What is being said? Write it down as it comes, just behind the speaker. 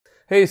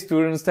Hey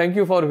students, thank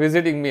you for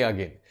visiting me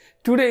again.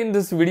 Today in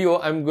this video,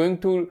 I'm going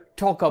to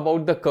talk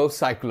about the curve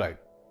cycloid.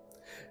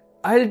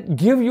 I'll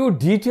give you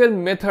detailed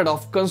method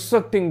of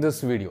constructing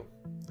this video.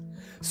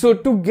 So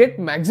to get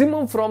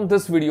maximum from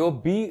this video,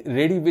 be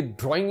ready with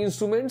drawing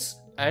instruments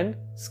and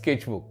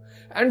sketchbook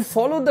and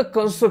follow the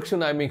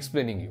construction I'm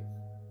explaining you.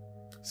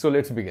 So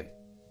let's begin.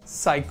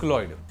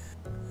 Cycloid.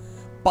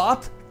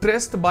 Path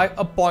traced by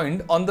a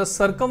point on the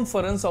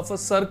circumference of a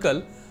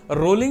circle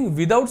rolling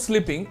without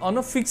slipping on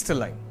a fixed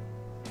line.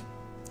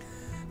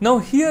 Now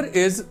here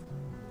is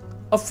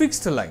a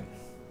fixed line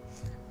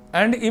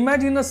and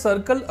imagine a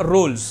circle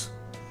rolls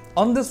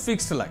on this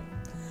fixed line.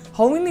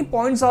 How many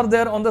points are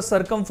there on the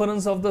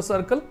circumference of the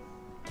circle?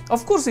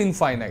 Of course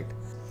infinite.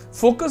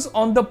 Focus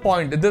on the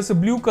point, this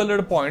blue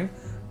colored point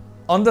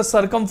on the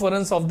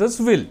circumference of this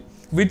wheel,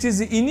 which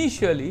is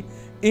initially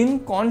in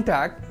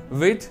contact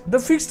with the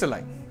fixed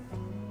line.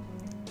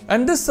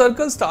 And this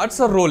circle starts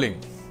rolling.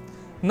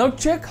 Now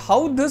check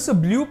how this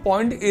blue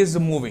point is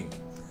moving.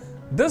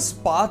 This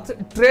path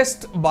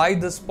traced by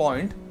this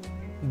point,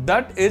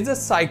 that is a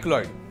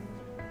cycloid,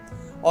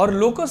 or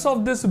locus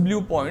of this blue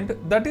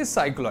point, that is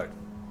cycloid.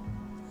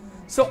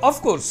 So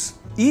of course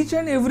each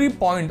and every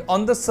point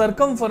on the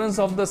circumference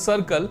of the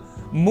circle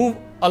move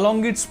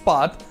along its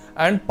path,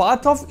 and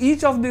path of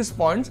each of these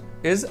points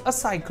is a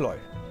cycloid.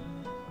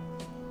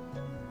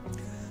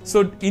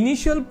 So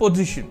initial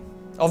position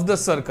of the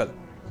circle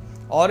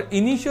or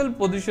initial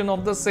position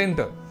of the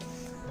center,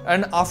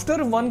 and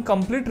after one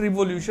complete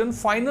revolution,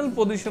 final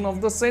position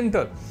of the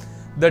center,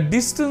 the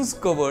distance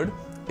covered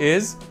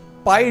is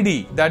pi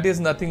d, that is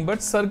nothing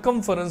but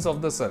circumference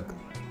of the circle.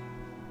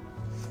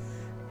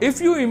 If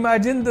you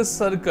imagine this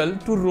circle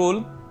to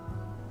roll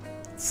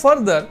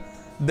further,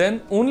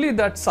 then only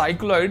that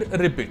cycloid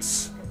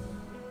repeats.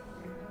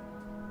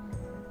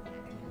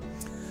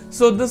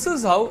 So this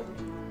is how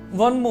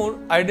one more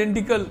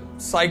identical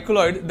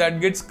cycloid that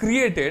gets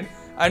created,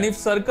 and if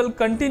circle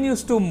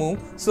continues to move,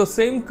 so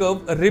same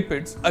curve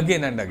repeats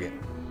again and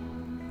again.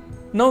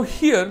 Now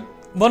here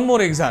one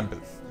more example.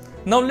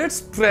 Now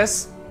let's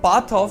trace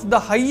path of the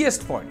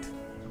highest point.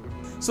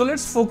 So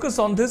let's focus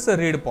on this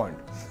red point,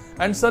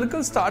 and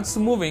circle starts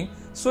moving.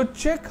 So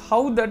check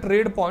how that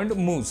red point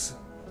moves.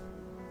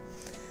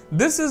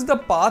 This is the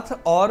path,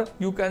 or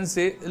you can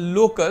say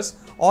locus,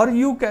 or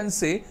you can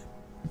say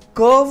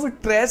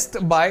curve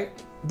traced by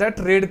that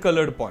red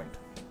colored point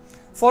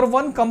for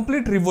one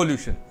complete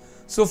revolution.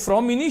 So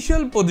from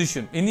initial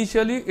position,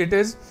 initially it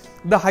is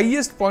the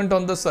highest point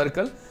on the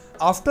circle.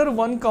 After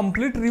one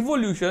complete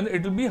revolution,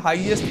 it will be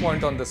highest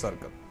point on the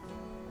circle.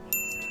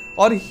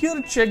 Or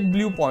here check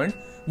blue point,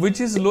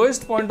 which is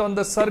lowest point on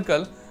the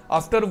circle.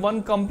 After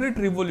one complete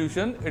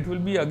revolution, it will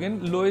be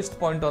again lowest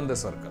point on the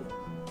circle.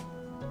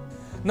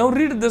 Now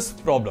read this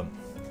problem.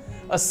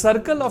 A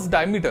circle of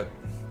diameter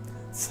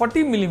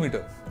 40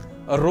 mm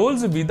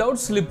rolls without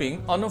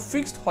slipping on a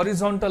fixed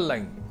horizontal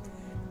line.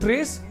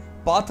 Trace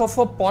path of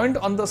a point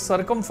on the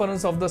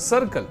circumference of the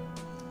circle.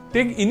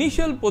 Take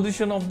initial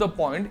position of the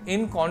point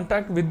in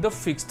contact with the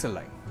fixed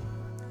line.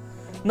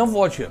 Now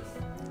watch here.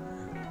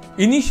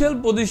 Initial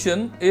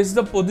position is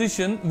the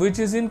position which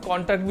is in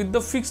contact with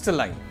the fixed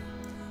line,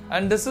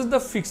 and this is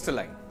the fixed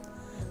line.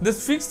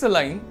 This fixed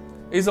line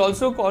is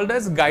also called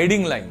as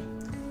guiding line.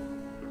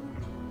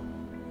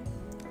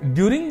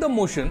 During the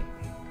motion,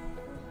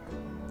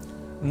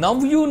 now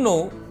you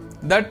know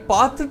that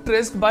path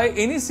traced by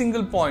any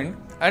single point,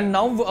 and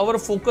now our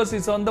focus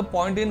is on the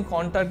point in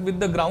contact with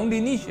the ground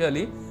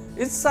initially,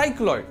 is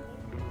cycloid.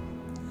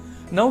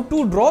 Now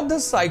to draw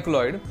this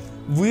cycloid,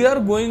 we are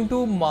going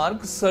to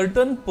mark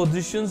certain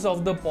positions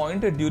of the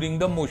point during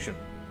the motion.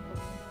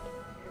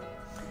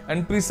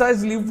 And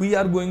precisely we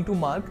are going to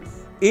mark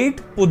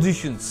 8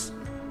 positions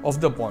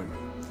of the point.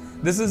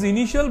 This is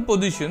initial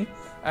position,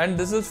 and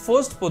this is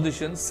first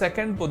position,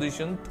 second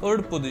position,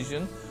 third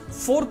position,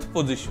 fourth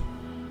position,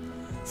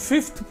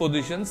 fifth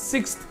position,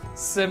 sixth,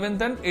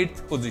 7th and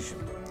 8th position.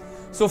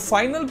 So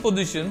final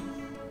position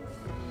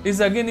is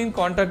again in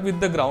contact with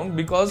the ground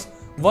because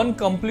one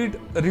complete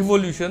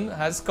revolution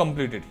has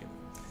completed here.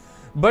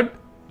 But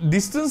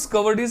distance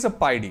covered is a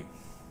pi d.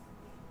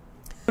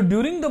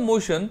 During the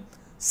motion,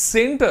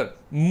 center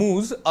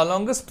moves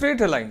along a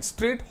straight line,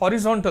 straight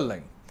horizontal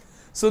line.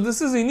 So this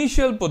is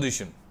initial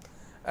position,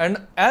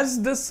 and as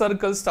this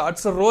circle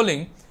starts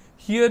rolling,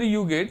 here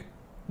you get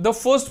the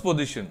first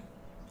position.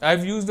 I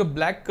have used a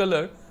black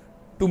color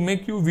to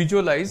make you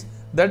visualize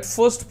that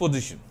first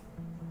position.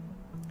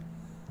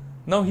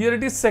 Now here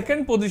it is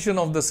second position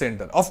of the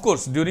center. Of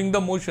course during the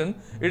motion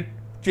it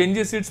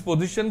changes its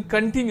position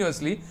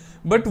continuously,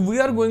 but we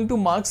are going to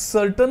mark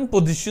certain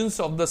positions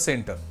of the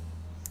center.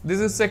 This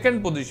is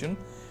second position,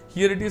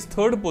 here it is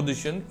third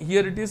position,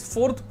 here it is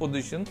fourth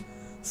position,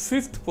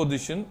 fifth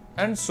position,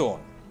 and so on.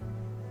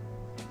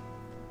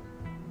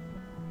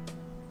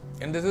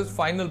 And this is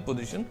final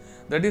position,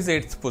 that is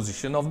 8th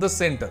position of the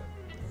center.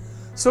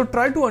 So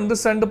try to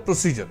understand the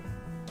procedure.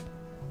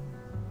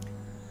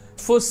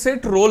 First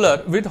set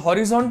roller with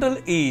horizontal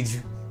edge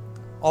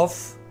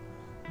of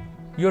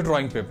your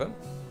drawing paper,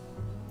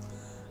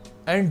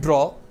 and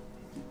draw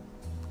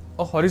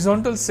a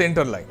horizontal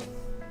center line.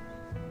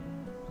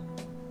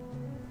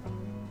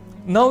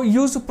 Now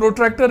use a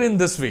protractor in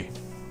this way.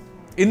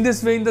 In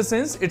this way, in the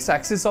sense, its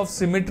axis of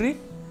symmetry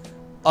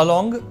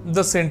along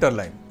the center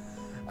line,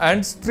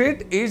 and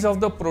straight edge of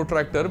the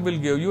protractor will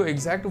give you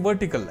exact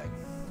vertical line.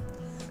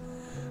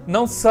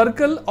 Now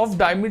circle of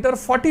diameter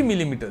 40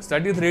 millimeters,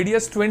 that is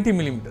radius 20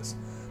 millimeters.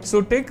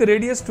 So take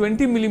radius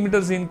 20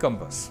 millimeters in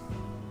compass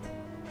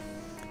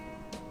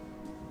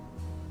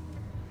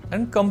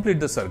and complete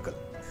the circle.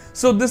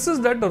 So this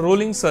is that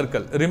rolling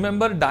circle.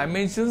 Remember,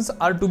 dimensions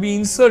are to be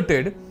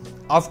inserted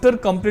after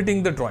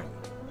completing the drawing.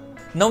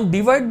 Now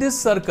divide this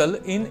circle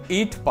in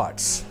 8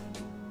 parts.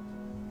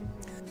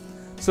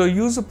 So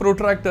use a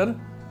protractor,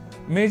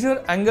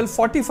 measure angle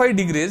 45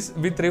 degrees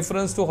with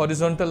reference to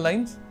horizontal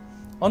lines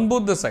on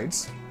both the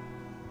sides.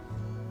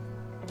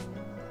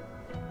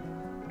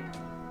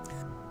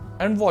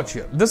 And watch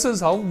here. This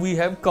is how we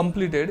have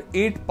completed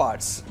 8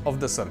 parts of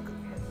the circle.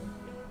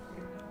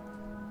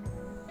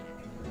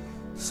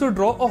 So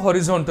draw a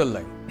horizontal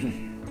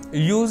line.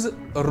 Use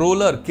a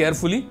roller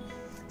carefully.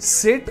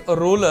 Set a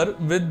roller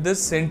with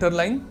this center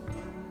line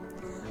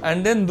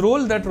and then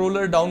roll that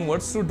roller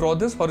downwards to draw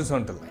this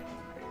horizontal line.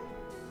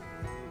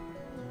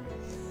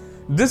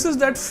 This is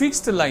that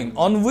fixed line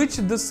on which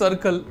this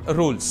circle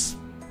rolls.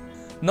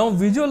 Now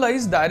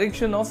visualize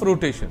direction of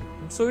rotation.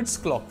 So it's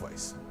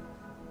clockwise.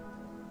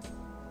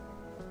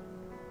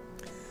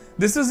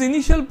 This is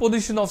initial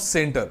position of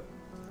center,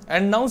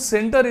 and now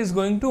center is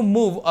going to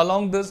move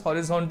along this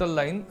horizontal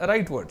line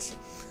rightwards,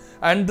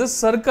 and this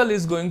circle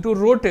is going to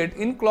rotate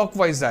in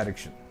clockwise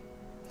direction.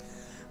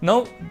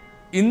 Now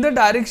in the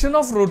direction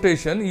of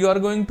rotation, you are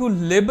going to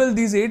label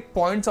these 8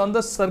 points on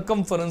the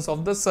circumference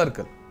of the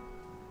circle.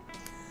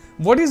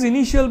 What is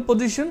initial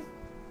position?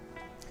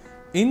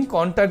 In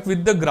contact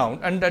with the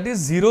ground, and that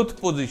is 0th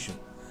position.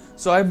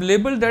 So I have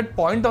labeled that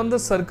point on the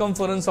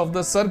circumference of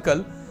the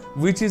circle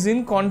which is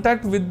in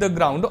contact with the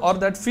ground or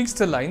that fixed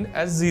line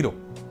as 0.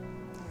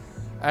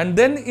 And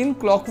then in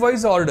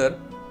clockwise order,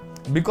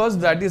 because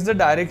that is the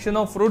direction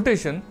of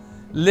rotation,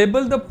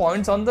 label the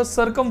points on the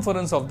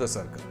circumference of the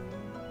circle.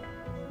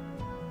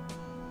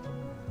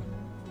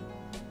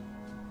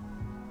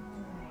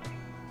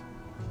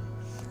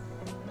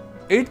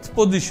 Eighth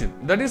position,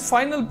 that is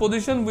final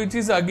position, which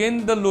is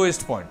again the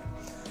lowest point.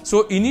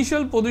 So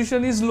initial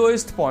position is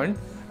lowest point,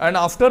 and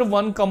after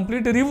one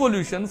complete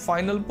revolution,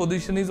 final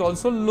position is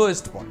also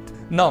lowest point.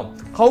 Now,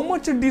 how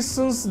much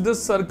distance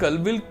this circle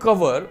will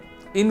cover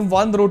in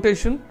one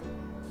rotation?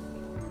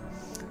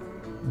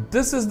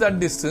 This is that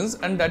distance,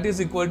 and that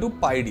is equal to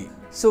pi d.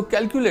 So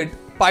calculate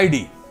pi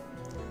d.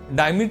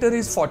 Diameter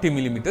is 40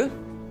 millimeter.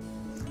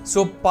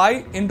 So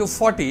pi into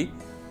 40,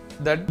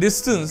 that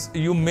distance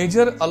you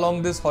measure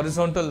along this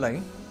horizontal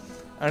line,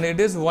 and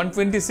it is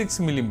 126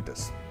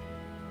 millimeters.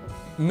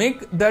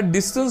 Make that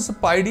distance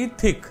pi d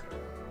thick,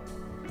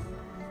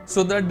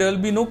 so that there will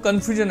be no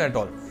confusion at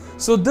all.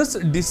 So this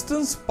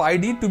distance pi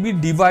d to be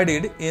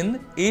divided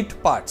in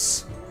 8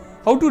 parts.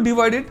 How to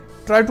divide it?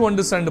 Try to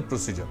understand the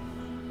procedure.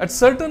 At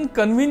certain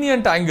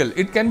convenient angle,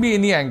 it can be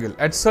any angle.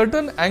 At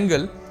certain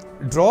angle,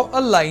 draw a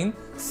line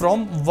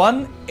from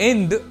one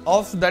end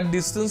of that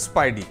distance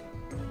pi d.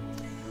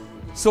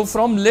 So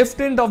from left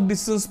end of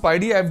distance pi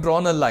d, I have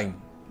drawn a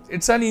line.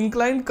 It's an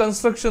inclined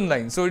construction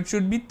line, so it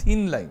should be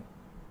thin line.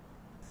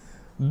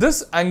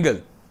 This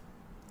angle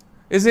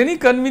is any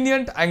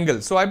convenient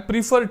angle. So I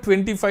prefer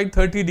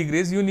 25-30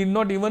 degrees. You need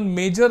not even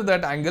measure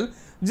that angle.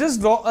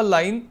 Just draw a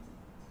line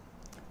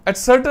at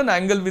certain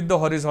angle with the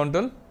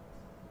horizontal.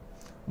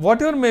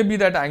 Whatever may be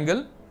that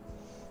angle,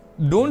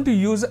 don't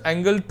use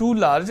angle too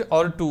large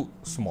or too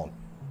small.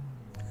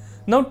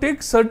 Now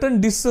take certain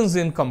distance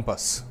in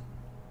compass.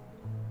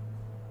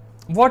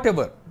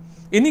 Whatever,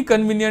 any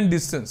convenient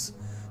distance.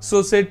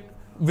 So say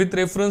with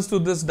reference to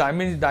this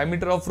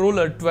diameter of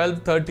roller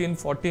 12, 13,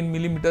 14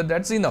 millimeter,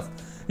 that's enough.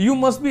 You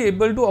must be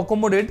able to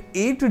accommodate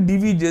 8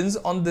 divisions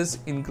on this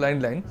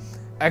inclined line.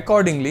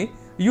 Accordingly,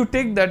 you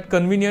take that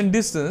convenient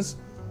distance.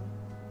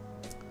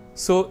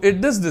 So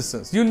at this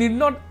distance, you need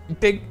not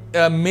take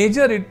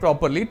measure it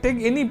properly.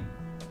 Take any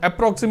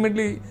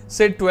approximately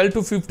say 12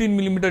 to 15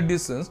 millimeter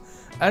distance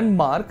and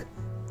mark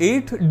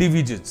 8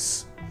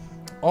 divisions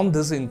on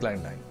this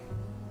inclined line.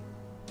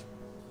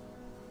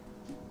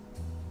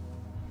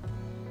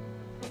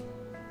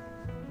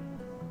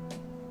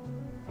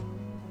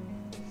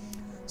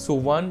 So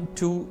 1,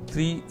 2,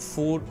 3,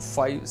 4,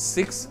 5,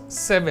 6,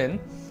 7,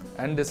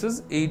 and this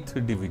is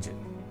 8th division.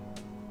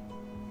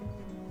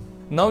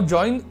 Now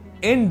join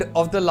end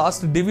of the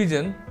last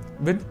division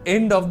with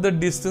end of the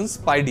distance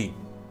pi d.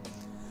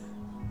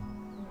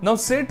 Now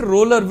set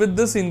roller with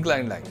this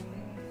inclined line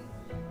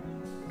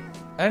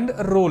and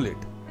roll it.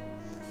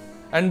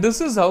 And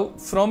this is how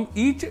from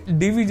each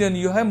division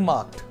you have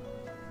marked,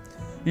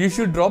 you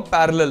should draw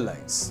parallel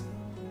lines.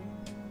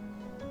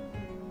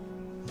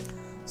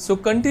 So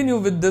continue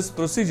with this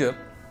procedure.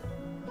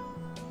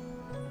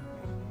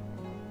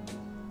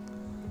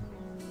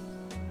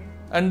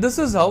 And this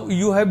is how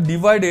you have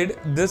divided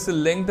this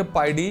length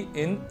pi d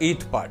in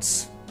 8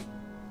 parts.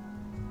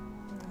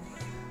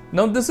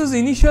 Now this is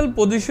initial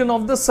position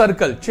of the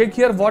circle. Check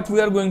here what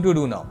we are going to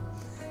do now.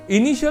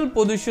 Initial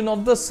position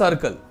of the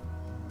circle.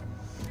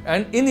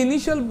 And in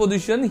initial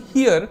position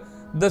here,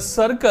 the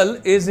circle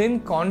is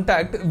in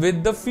contact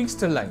with the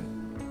fixed line.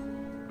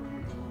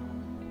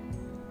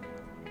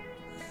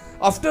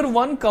 After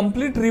one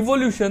complete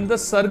revolution, the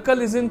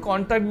circle is in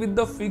contact with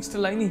the fixed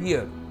line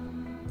here.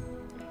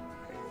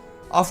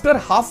 After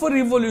half a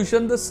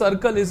revolution, the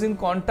circle is in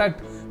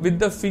contact with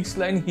the fixed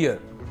line here.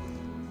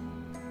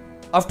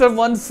 After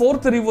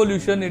 1/4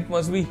 revolution, it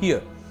must be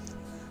here.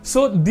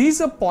 So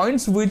these are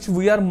points which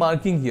we are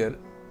marking here.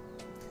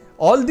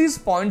 All these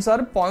points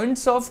are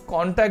points of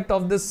contact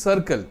of the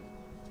circle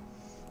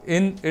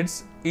in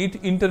its 8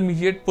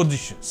 intermediate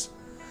positions.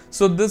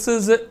 So this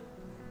is the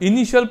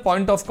initial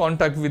point of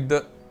contact with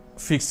the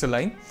fixed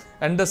line,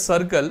 and the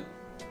circle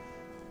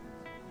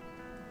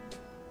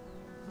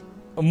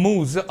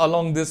moves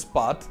along this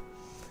path,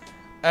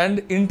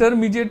 and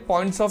intermediate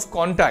points of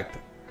contact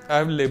I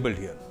have labeled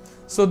here.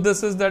 So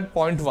this is that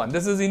point 1.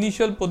 This is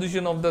initial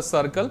position of the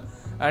circle,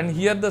 and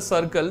here the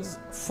circle's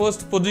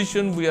first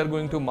position we are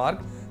going to mark,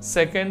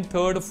 second,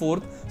 third,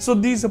 fourth. So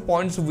these are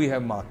points we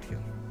have marked here.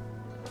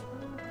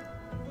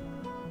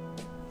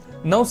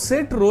 Now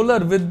set roller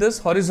with this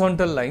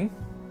horizontal line,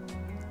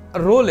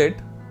 roll it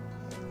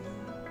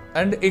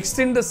and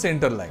extend the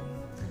center line.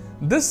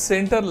 This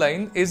center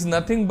line is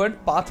nothing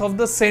but path of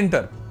the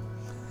center.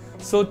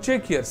 So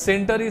check here,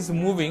 center is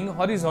moving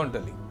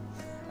horizontally,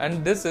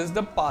 and this is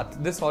the path.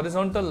 This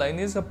horizontal line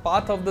is a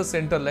path of the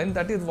center line.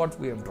 That is what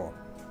we have drawn.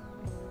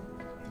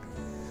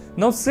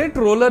 Now set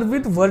roller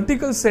with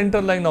vertical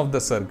center line of the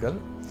circle,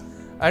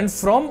 and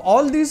from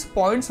all these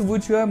points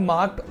which you have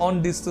marked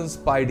on distance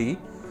pi d,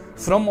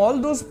 from all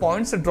those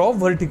points draw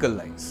vertical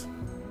lines.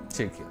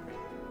 Check here.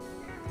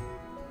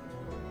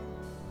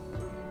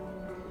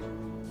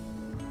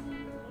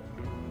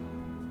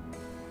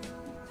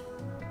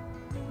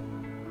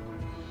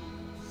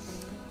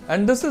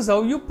 And this is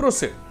how you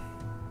proceed.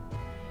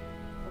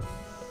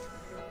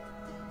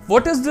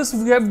 What is this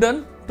we have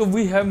done? So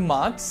we have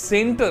marked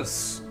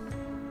centers,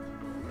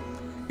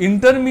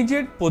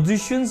 intermediate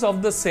positions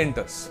of the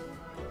centers.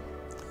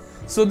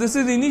 So this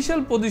is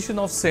initial position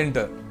of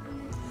center,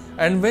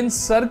 and when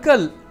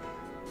circle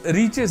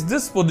reaches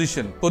this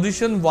position,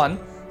 position 1,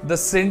 the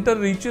center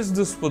reaches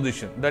this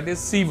position, that is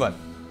C1,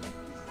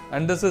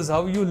 and this is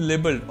how you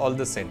labeled all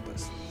the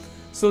centers.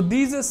 So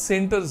these are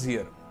centers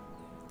here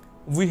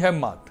we have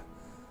marked.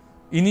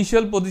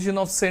 Initial position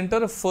of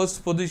center,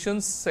 first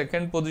position,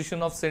 second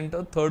position of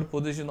center, third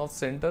position of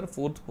center,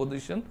 fourth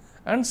position,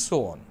 and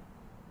so on.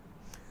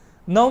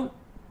 Now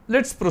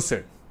let's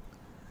proceed.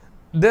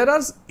 There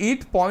are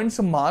 8 points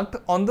marked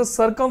on the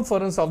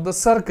circumference of the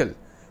circle.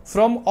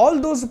 From all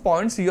those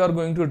points you are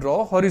going to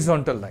draw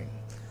horizontal line.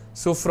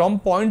 So from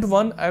point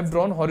 1 I have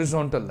drawn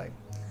horizontal line.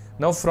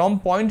 Now from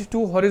point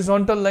 2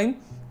 horizontal line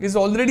is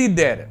already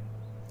there,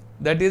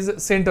 that is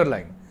center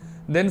line.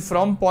 Then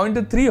from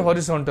point 3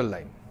 horizontal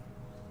line.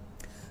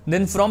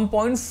 Then from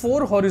point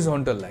 4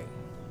 horizontal line.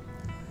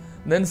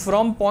 Then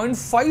from point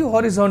 5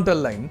 horizontal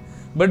line.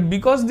 But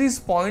because these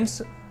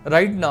points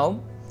right now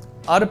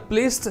are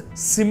placed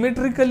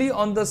symmetrically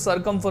on the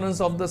circumference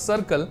of the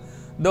circle,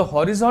 the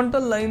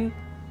horizontal line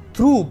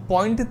through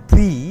point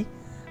 3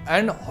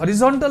 and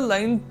horizontal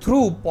line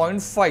through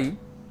point 5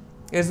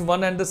 is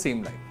one and the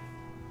same line.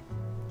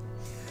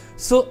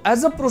 So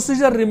as a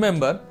procedure,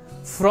 remember,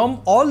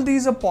 from all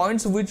these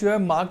points which you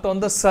have marked on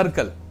the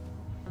circle,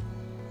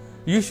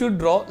 you should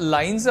draw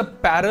lines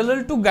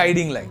parallel to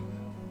guiding line.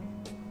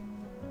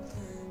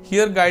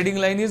 Here guiding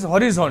line is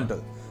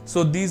horizontal.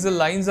 So these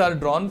lines are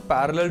drawn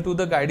parallel to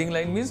the guiding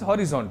line, means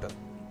horizontal.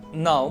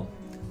 Now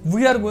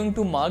we are going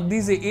to mark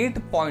these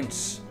 8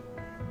 points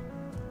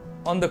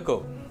on the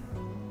curve.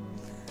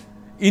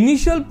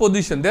 Initial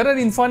position, there are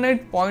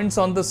infinite points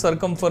on the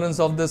circumference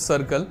of the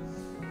circle.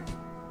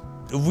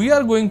 We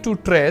are going to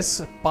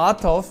trace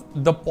path of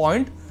the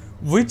point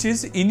which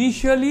is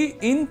initially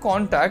in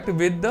contact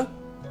with the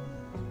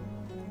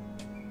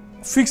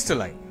fixed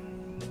line,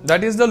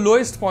 that is the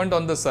lowest point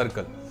on the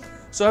circle.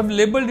 So I have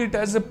labeled it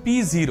as a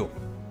P0.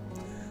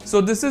 So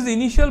this is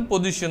initial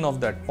position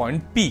of that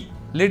point P.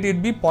 Let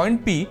it be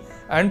point P,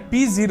 and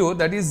P0,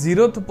 that is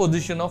 0th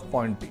position of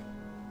point P.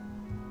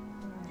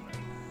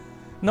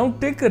 Now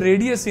take a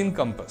radius in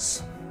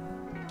compass.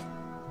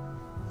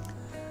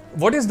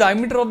 What is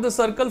diameter of the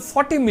circle?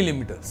 40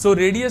 millimeters. So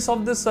radius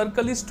of the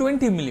circle is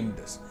 20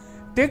 millimeters.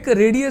 Take a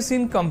radius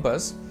in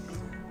compass,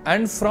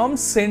 and from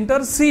center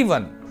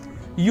C1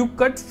 you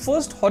cut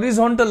first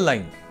horizontal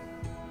line.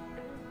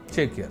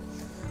 Check here.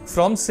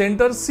 From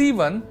center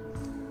C1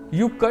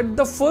 you cut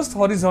the first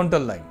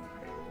horizontal line.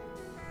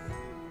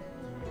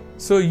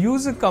 So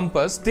use a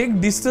compass,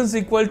 take distance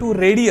equal to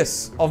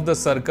radius of the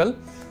circle,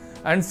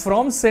 and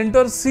from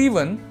center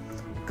C1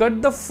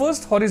 cut the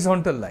first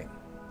horizontal line.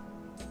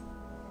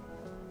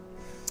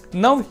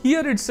 Now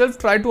here itself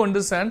try to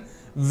understand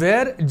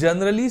where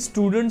generally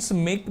students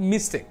make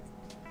mistake.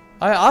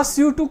 I ask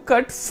you to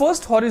cut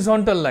first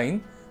horizontal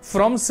line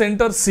from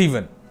center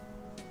C1.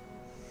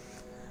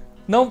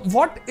 Now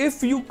what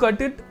if you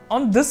cut it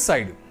on this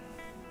side?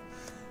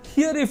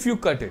 Here if you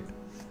cut it,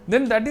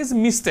 then that is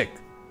mistake.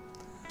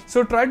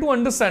 So try to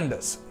understand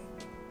this.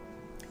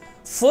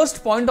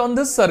 First point on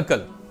this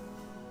circle,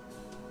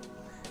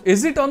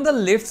 is it on the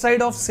left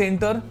side of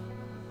center?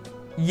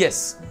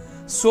 Yes.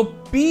 So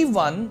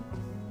P1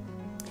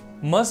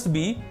 must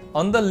be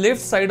on the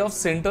left side of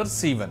center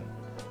C1.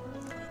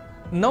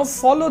 Now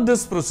follow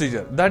this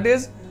procedure, that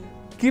is,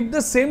 keep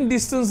the same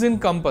distance in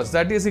compass,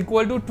 that is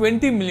equal to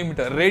 20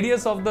 mm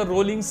radius of the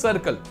rolling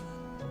circle,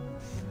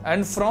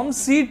 and from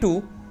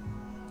C2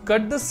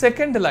 cut the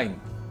second line.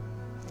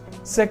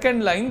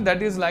 Second line,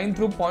 that is line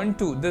through point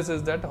 2. This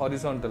is that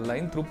horizontal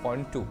line through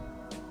point 2.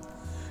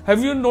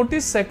 Have you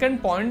noticed second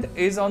point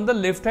is on the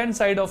left hand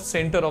side of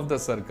center of the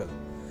circle.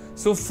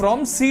 So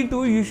from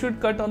C2 you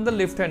should cut on the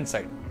left hand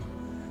side.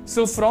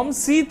 So from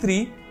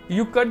C3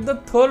 you cut the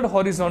third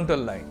horizontal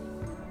line.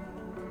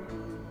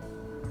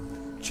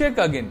 Check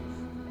again.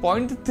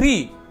 Point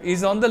 3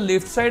 is on the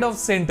left side of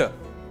center.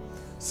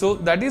 So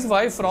that is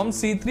why from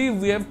C3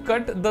 we have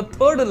cut the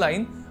third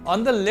line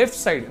on the left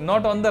side,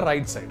 not on the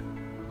right side.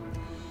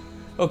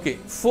 Okay,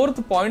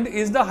 fourth point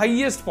is the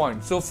highest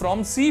point. So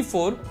from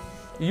C4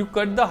 you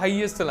cut the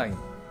highest line,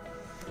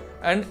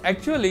 and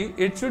actually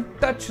it should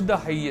touch the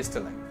highest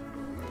line.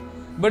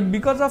 But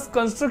because of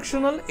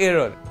constructional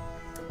error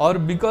or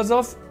because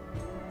of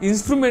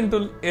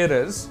instrumental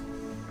errors,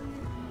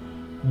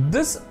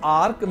 this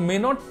arc may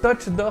not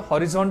touch the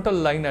horizontal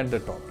line at the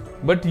top.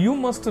 But you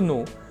must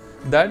know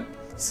that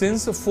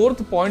since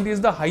fourth point is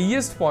the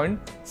highest point,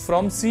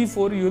 from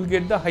C4 you will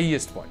get the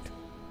highest point.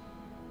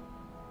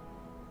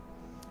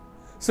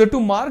 So to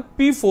mark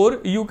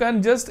P4, you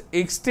can just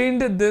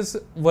extend this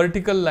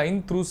vertical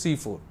line through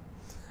C4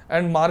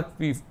 and mark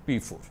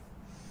P4.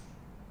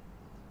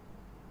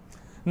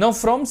 Now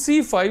from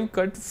C5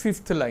 cut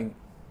fifth line.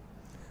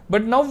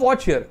 But now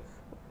watch here.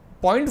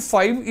 Point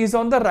 5 is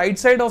on the right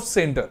side of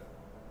center.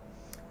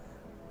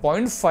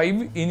 Point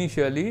 5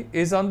 initially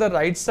is on the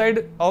right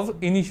side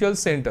of initial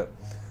center.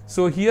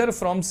 So here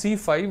from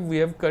C5 we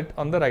have cut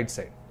on the right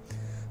side.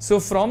 So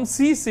from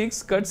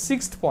C6 cut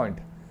sixth point.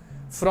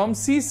 From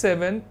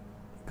C7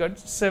 cut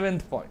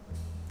seventh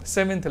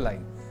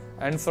line,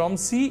 and from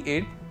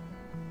C8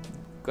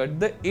 cut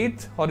the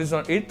eighth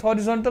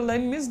horizontal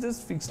line, means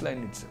this fixed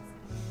line itself.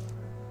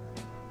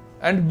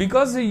 And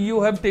because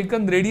you have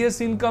taken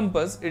radius in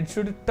compass, it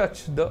should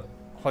touch the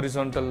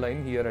horizontal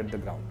line here at the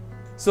ground.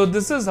 So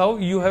this is how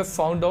you have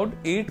found out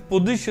 8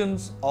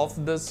 positions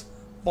of this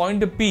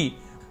point P,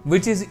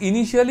 which is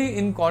initially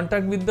in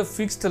contact with the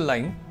fixed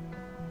line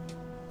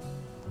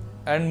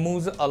and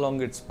moves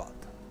along its path.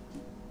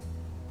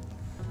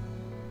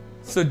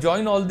 So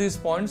join all these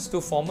points to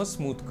form a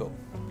smooth curve.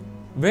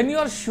 When you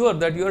are sure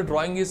that your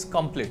drawing is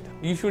complete,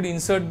 you should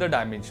insert the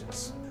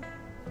dimensions.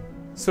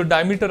 So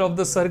diameter of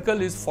the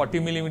circle is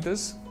 40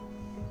 millimeters.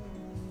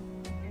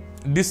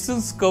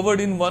 Distance covered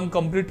in one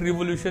complete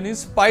revolution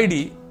is pi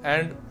d,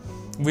 and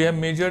we have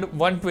measured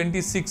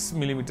 126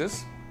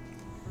 millimeters.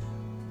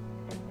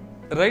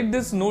 Write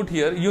this note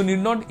here. You need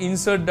not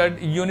insert that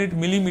unit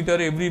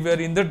millimeter everywhere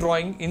in the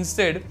drawing.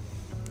 Instead,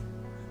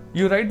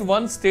 you write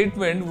one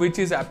statement which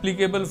is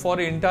applicable for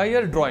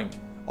entire drawing.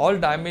 All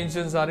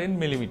dimensions are in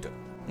millimeter.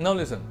 Now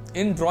listen,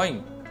 in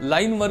drawing,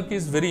 line work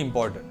is very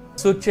important.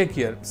 So check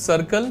here,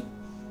 circle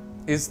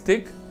is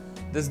thick,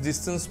 this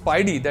distance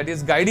pi d, that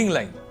is guiding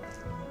line,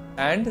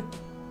 and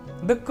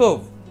the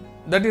curve,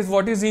 that is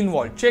what is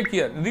involved. Check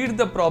here, read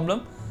the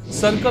problem.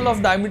 Circle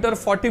of diameter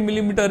 40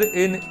 millimeter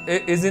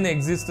is in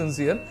existence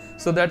here.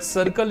 So that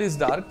circle is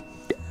dark.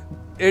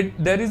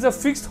 There is a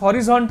fixed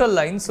horizontal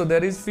line, so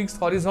there is fixed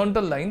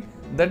horizontal line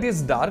that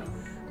is dark,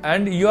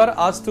 and you are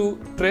asked to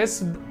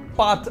trace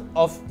path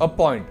of a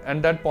point,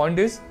 and that point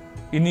is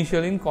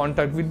initially in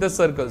contact with the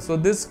circle. So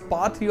this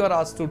path you are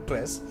asked to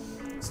trace.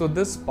 So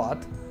this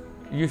path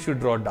you should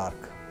draw dark.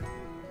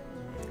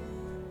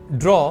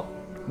 Draw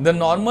the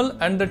normal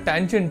and the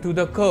tangent to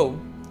the curve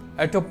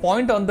at a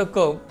point on the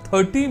curve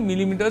 30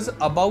 millimeters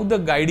above the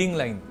guiding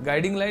line.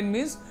 Guiding line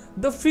means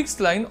the fixed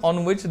line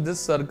on which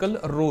this circle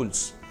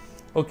rolls.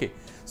 Okay,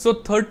 so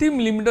 30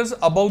 millimeters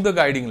above the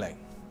guiding line.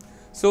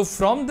 So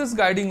from this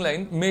guiding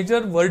line,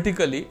 measure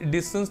vertically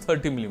distance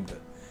 30 millimeter.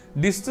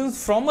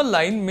 Distance from a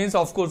line means,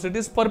 of course, it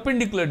is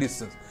perpendicular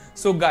distance.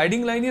 So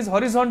guiding line is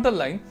horizontal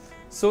line,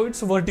 so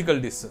it's vertical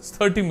distance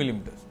 30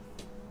 millimeters.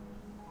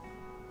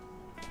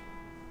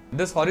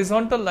 This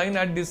horizontal line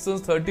at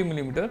distance 30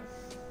 millimeter,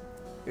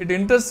 it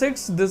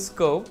intersects this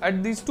curve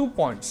at these 2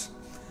 points.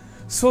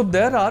 So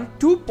there are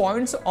 2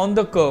 points on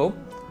the curve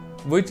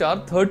which are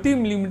 30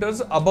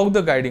 millimeters above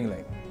the guiding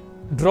line.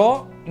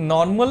 Draw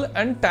normal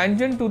and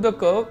tangent to the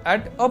curve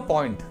at a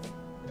point.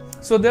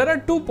 So there are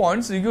 2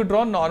 points. You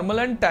draw normal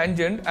and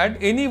tangent at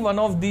any one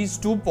of these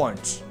 2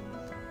 points.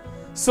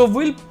 So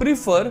we'll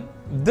prefer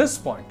this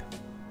point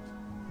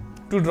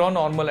to draw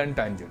normal and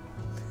tangent,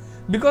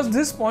 because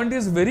this point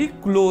is very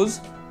close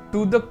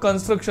to the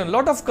construction.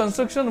 Lot of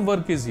construction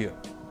work is here.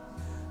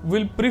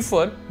 will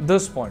prefer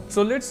this point.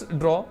 So let's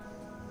draw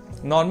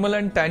normal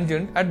and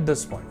tangent at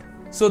this point.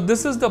 So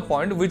this is the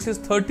point which is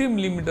 30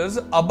 millimeters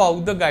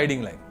above the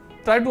guiding line.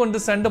 Try to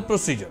understand the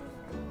procedure.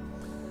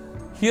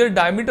 Here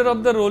diameter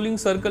of the rolling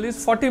circle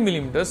is 40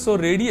 millimeters. So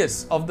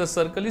radius of the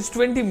circle is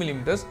 20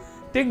 millimeters.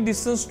 Take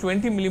distance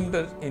 20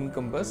 millimeters in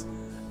compass,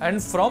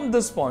 and from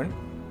this point,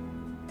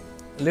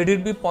 let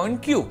it be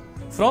point Q.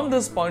 From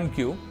this point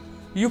Q,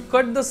 you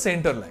cut the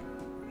center line.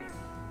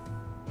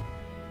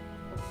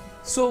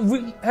 So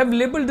we have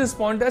labeled this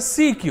point as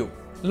CQ.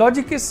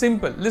 Logic is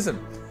simple. Listen,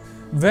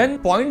 when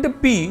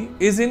point P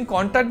is in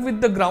contact with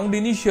the ground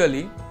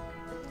initially,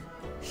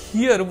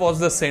 here was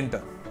the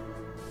center,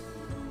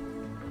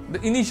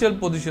 the initial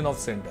position of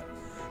center.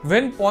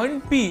 When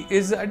point P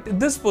is at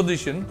this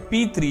position,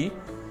 P3,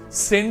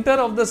 center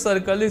of the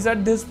circle is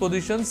at this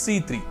position,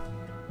 C3.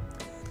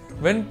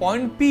 When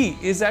point P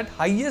is at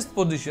highest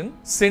position,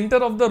 center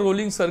of the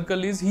rolling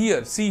circle is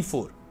here,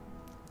 C4.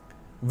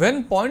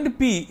 When point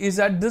P is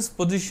at this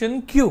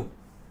position, Q,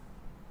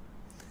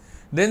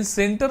 then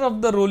center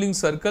of the rolling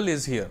circle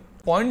is here.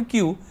 Point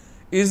Q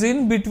is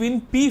in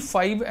between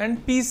P5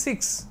 and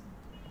P6.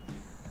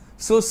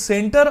 So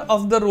center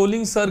of the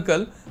rolling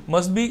circle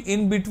must be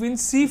in between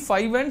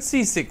C5 and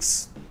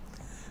C6.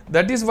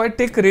 That is why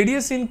take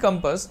radius in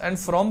compass, and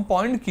from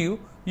point Q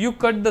you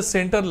cut the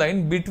center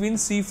line between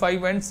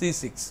C5 and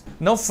C6.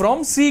 Now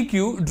from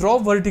CQ draw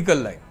vertical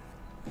line.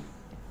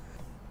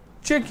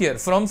 Check here,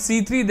 from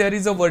C3 there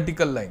is a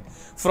vertical line.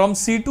 From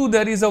C2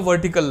 there is a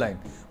vertical line.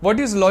 What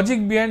is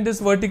logic behind this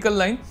vertical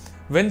line?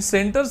 When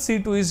center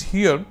C2 is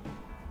here,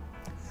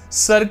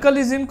 circle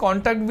is in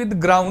contact with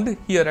ground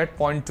here at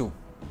point 2.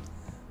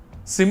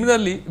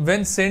 Similarly,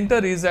 when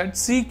center is at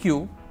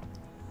CQ,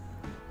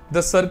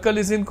 the circle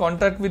is in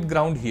contact with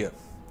ground here.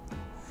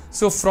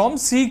 So from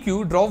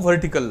CQ draw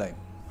vertical line.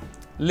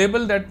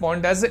 Label that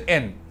point as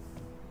N.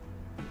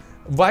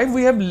 Why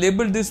we have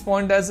labeled this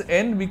point as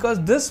N?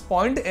 Because this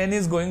point N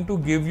is going to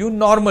give you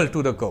normal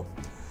to the curve.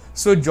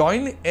 So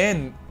join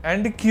N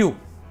and Q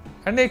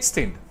and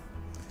extend.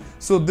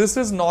 So this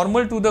is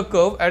normal to the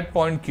curve at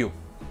point Q.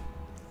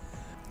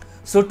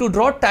 So to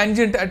draw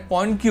tangent at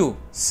point Q,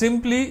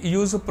 simply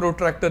use a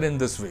protractor in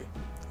this way.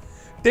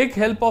 Take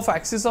help of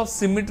axis of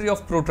symmetry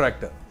of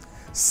protractor.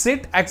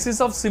 Set axis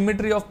of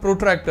symmetry of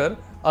protractor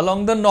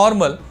along the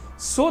normal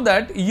so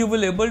that you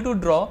will able to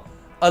draw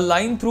a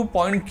line through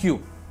point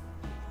Q.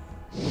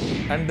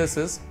 And this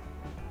is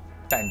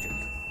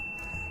tangent.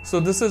 So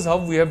this is how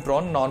we have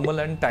drawn normal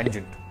and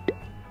tangent.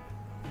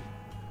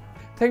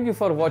 Thank you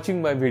for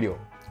watching my video.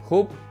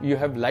 Hope you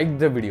have liked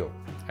the video.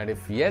 And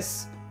if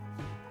yes,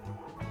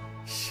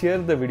 share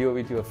the video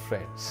with your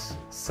friends.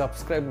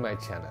 Subscribe my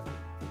channel.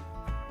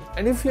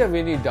 And if you have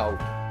any doubt,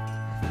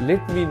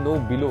 let me know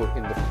below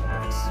in the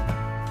comments.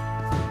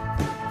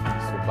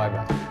 So bye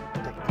bye.